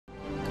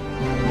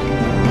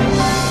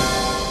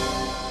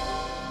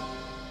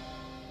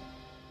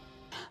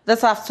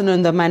This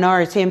afternoon, the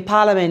minority in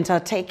Parliament are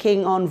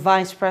taking on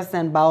Vice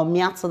President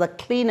Bawumia to the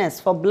cleaners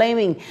for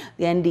blaming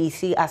the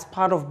NDC as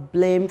part of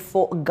blame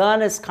for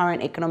Ghana's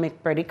current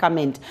economic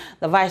predicament.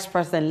 The Vice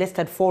President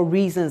listed 4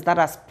 reasons that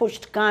has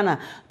pushed Ghana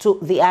to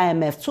the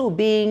IMF, 2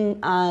 being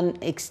an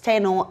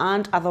external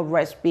and other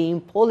rest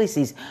being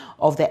policies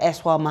of the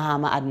Eswal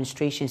Mahama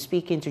administration.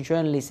 Speaking to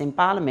journalists in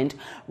Parliament,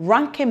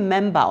 ranking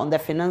member on the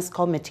Finance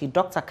Committee,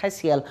 Dr.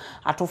 Kasiel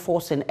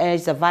Atoforsen,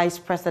 urged the Vice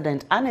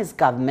President and his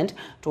government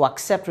to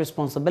accept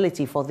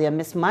responsibility for their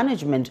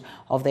mismanagement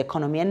of the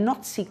economy and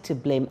not seek to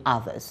blame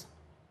others.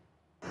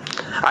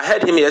 I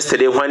heard him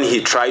yesterday when he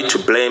tried to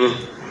blame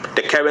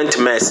the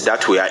current mess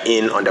that we are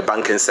in on the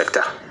banking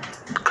sector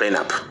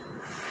cleanup.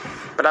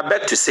 But I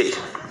beg to say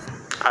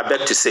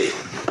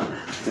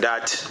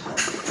that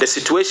the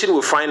situation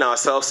we find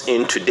ourselves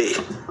in today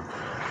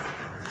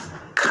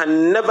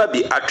can never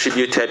be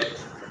attributed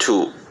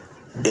to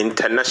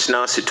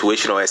international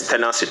situation or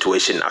external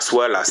situation as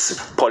well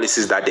as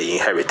policies that they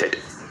inherited.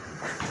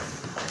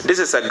 This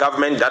is a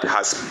government that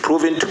has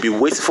proven to be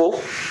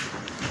wasteful,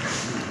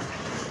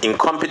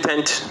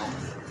 incompetent,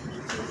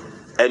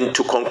 and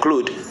to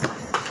conclude,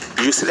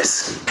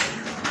 useless.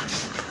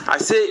 I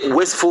say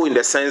wasteful in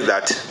the sense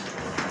that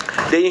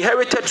they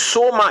inherited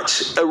so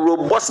much, a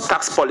robust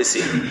tax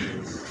policy.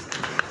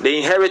 They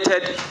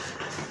inherited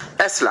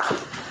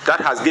ESLA that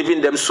has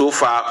given them so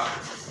far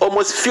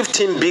almost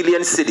 15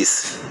 billion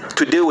cedis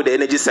to deal with the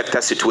energy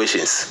sector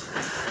situations.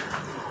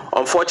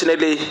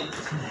 Unfortunately,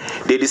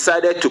 they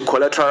decided to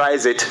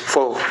collateralize it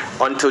for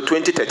until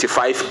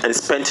 2035 and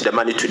spent the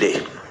money today.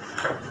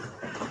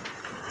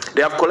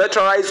 They have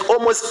collateralized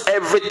almost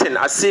everything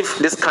as if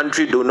this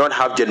country do not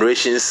have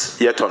generations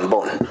yet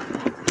unborn,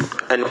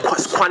 and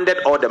squandered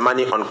all the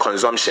money on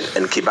consumption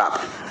and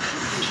kebab.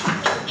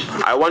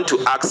 I want to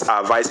ask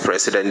our Vice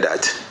President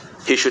that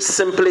he should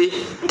simply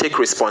take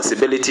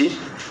responsibility,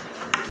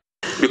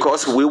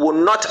 because we will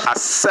not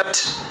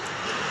accept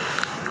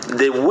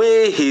the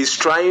way he is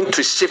trying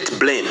to shift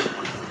blame.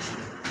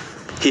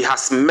 He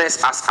has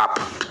messed us up,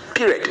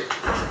 period.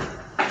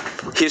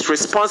 He's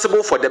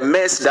responsible for the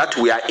mess that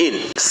we are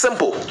in.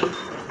 Simple.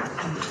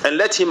 And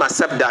let him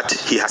accept that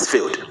he has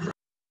failed.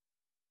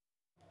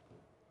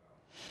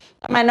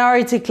 The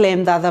minority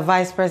claimed that the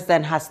Vice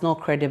President has no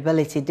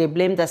credibility. They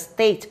blame the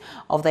state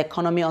of the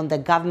economy on the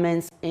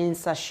government's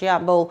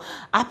insatiable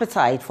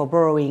appetite for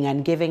borrowing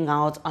and giving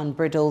out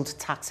unbridled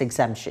tax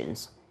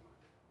exemptions.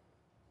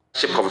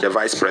 Of the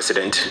Vice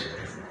President,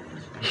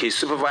 he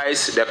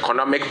supervised the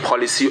economic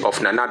policy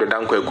of Nana Addo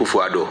Dankwa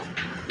Akufo-Addo.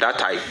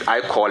 That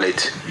I call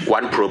it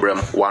one program,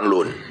 one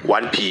loan,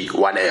 1P,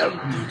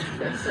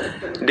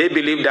 1L. They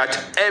believe that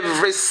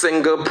every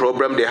single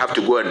program they have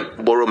to go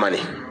and borrow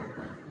money.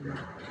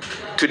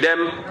 To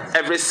them,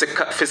 every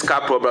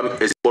fiscal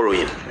program is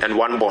borrowing and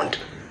one bond.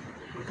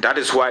 That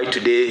is why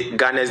today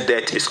Ghana's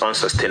debt is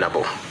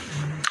unsustainable.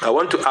 I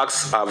want to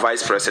ask our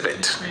Vice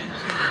President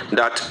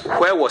that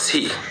where was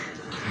he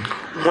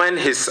when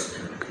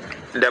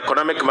the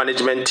economic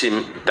management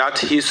team that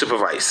he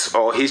supervised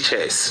or he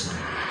chairs,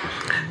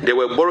 they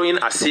were borrowing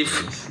as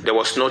if there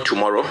was no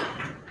tomorrow?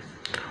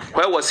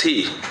 Where was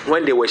he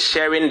when they were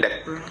sharing the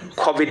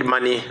COVID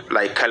money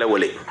like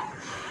Kalewole?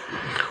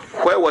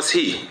 Where was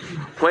he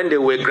when they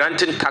were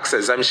granting tax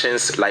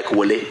exemptions like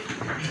Wole?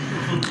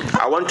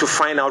 I want to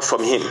find out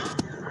from him,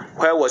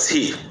 where was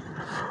he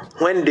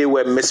when they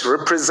were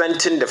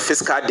misrepresenting the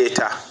fiscal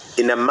data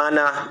in a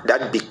manner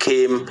that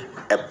became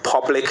a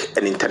public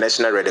and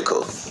international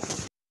ridicule?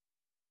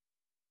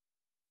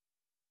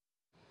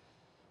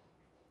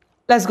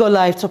 Let's go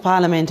live to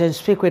Parliament and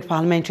speak with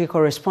parliamentary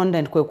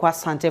correspondent Kweku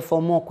Asante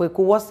for more. Kweku,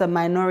 what's the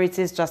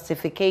minority's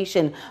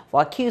justification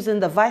for accusing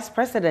the Vice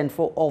President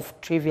of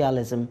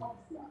trivialism?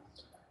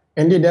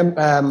 Indeed,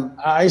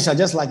 Aisha,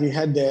 just like you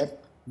heard there,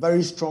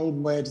 very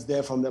strong words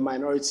there from the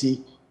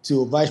minority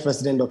to Vice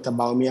President Dr.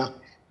 Bawumia.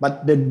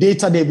 But the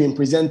data they've been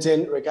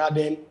presenting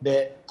regarding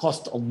the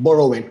cost of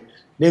borrowing,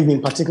 they've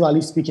been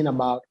particularly speaking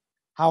about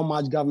how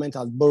much government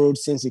has borrowed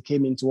since it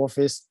came into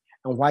office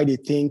and why they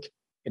think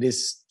it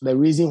is the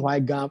reason why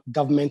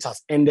government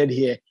has ended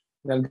here.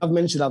 The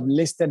government should have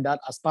listed that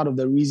as part of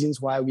the reasons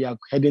why we are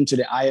heading to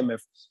the IMF.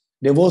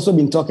 They've also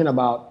been talking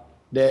about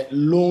the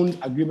loan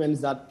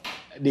agreements that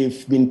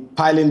they've been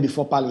piling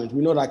before Parliament.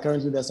 We know that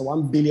currently there's a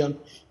 $1 billion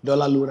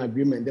loan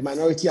agreement. The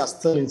minority are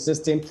still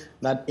insisting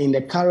that in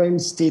the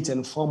current state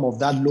and form of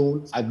that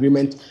loan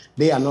agreement,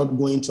 they are not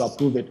going to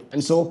approve it.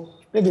 And so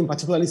they've been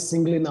particularly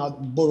singling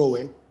out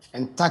borrowing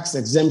and tax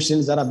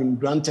exemptions that have been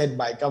granted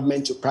by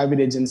government to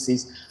private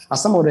agencies are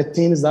some of the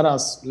things that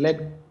has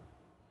led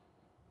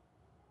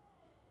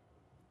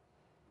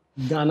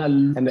Ghana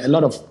and a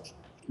lot of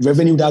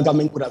revenue that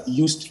government could have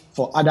used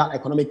for other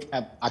economic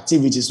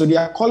activities. So they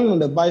are calling on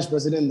the Vice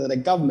President and the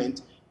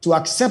government to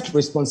accept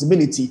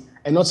responsibility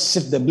and not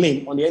shift the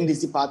blame on the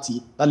NDC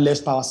party that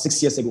left power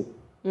 6 years ago.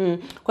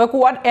 Kweku,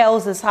 what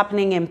else is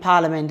happening in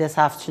Parliament this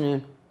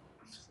afternoon?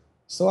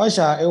 So,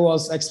 Aisha, it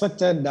was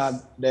expected that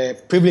the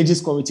Privileges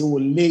Committee will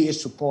lay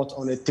its report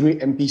on the 3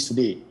 MPs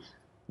today.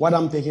 what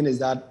I'm thinking is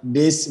that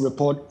this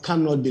report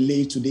cannot be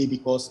laid today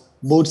because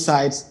both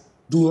sides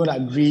do not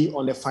agree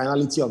on the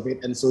finality of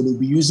it. And so they'll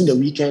be using the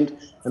weekend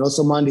and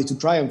also Monday to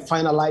try and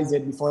finalize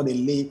it before they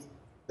lay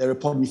the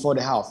report before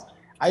the House.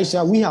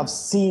 Aisha, we have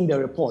seen the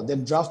report, the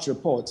draft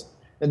report.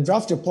 The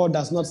draft report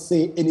does not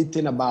say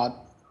anything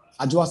about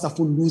Adwoa Safo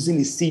losing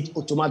his seat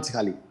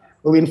automatically.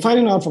 We've been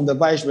finding out from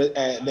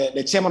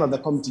the chairman of the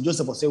committee,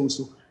 Joseph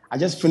Osewusu. I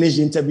just finished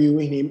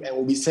interviewing him and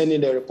we'll be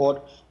sending the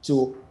report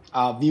to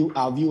our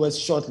viewers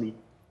shortly.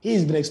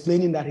 He's been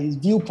explaining that his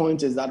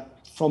viewpoint is that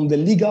from the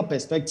legal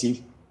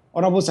perspective,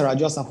 Honorable Sarah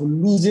Adwoa Safo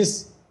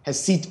loses her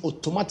seat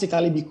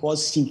automatically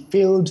because she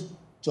failed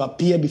to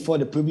appear before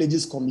the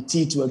Privileges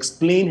Committee to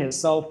explain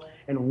herself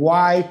and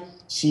why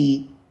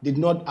she did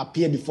not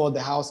appear before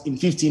the House in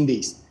 15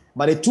 days.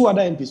 But the two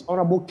other MPs,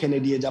 Honorable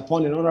Kennedy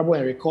Ejapon and Honorable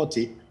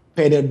Enricote,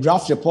 per the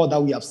draft report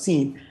that we have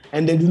seen,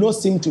 and there do not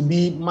seem to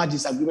be much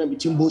disagreement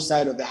between both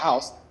sides of the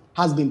House,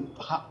 have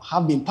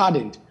been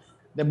pardoned.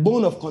 The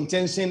bone of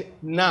contention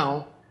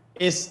now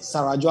is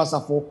Sarah Adwoa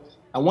Safo.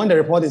 And when the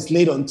report is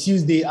laid on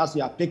Tuesday, as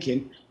we are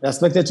picking, there's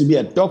expected to be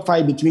a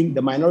dogfight between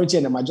the minority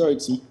and the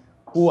majority,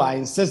 who are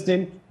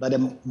insisting that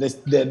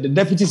the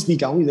Deputy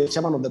Speaker, who is the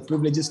chairman of the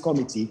Privileges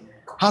Committee,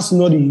 has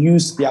not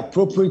used the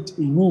appropriate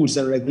rules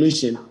and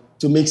regulation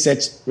to make such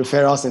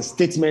referrals and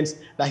statements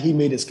that he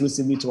made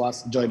exclusively to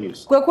us, Joy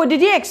News. Kwekwe, did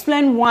he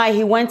explain why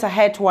he went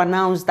ahead to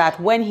announce that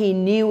when he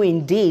knew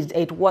indeed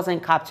it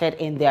wasn't captured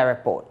in their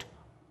report?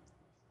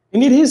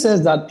 Indeed, he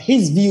says that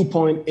his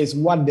viewpoint is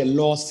what the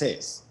law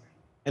says.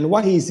 And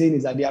what he is saying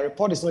is that their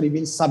report is not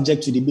even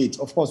subject to debate.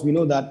 Of course, we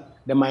know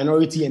that the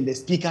minority and the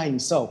speaker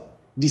himself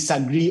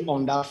disagree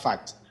on that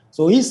fact.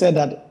 So he said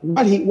that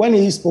when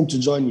he spoke to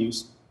Joy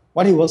News,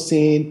 what he was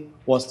saying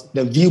was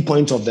the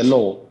viewpoint of the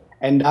law,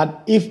 and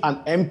that if an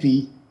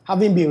MP,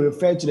 having been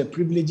referred to the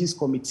Privileges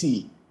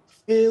Committee,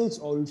 fails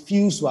or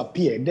refuses to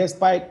appear,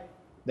 despite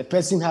the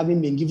person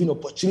having been given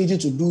opportunity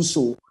to do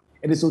so,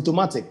 it is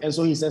automatic. And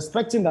so he's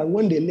expecting that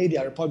when they lay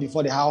their report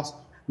before the House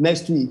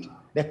next week,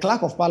 the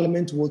Clerk of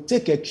Parliament will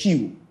take a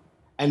cue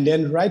and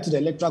then write to the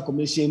Electoral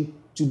Commission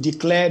to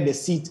declare the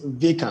seat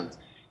vacant.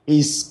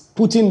 He's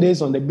putting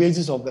this on the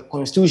basis of the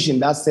Constitution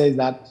that says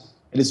that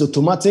it is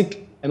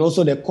automatic, and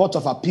also the Court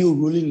of Appeal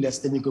ruling in the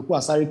Stephen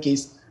Asari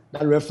case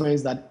that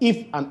referenced that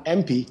if an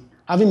MP,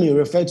 having been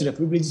referred to the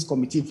Privileges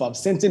Committee for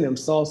absenting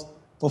themselves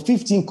for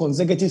 15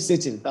 consecutive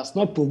sittings, does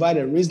not provide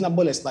a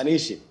reasonable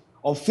explanation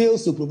or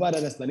fails to provide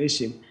an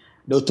explanation,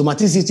 the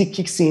automaticity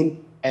kicks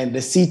in and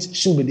the seat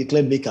should be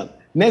declared vacant.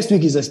 Next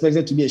week is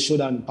expected to be a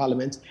showdown in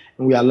Parliament,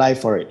 and we are live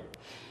for it.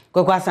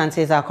 Kwekwe Asante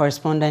is our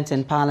correspondent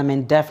in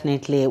Parliament.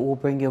 Definitely will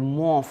bring you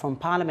more from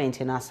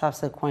Parliament in our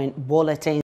subsequent bulletins.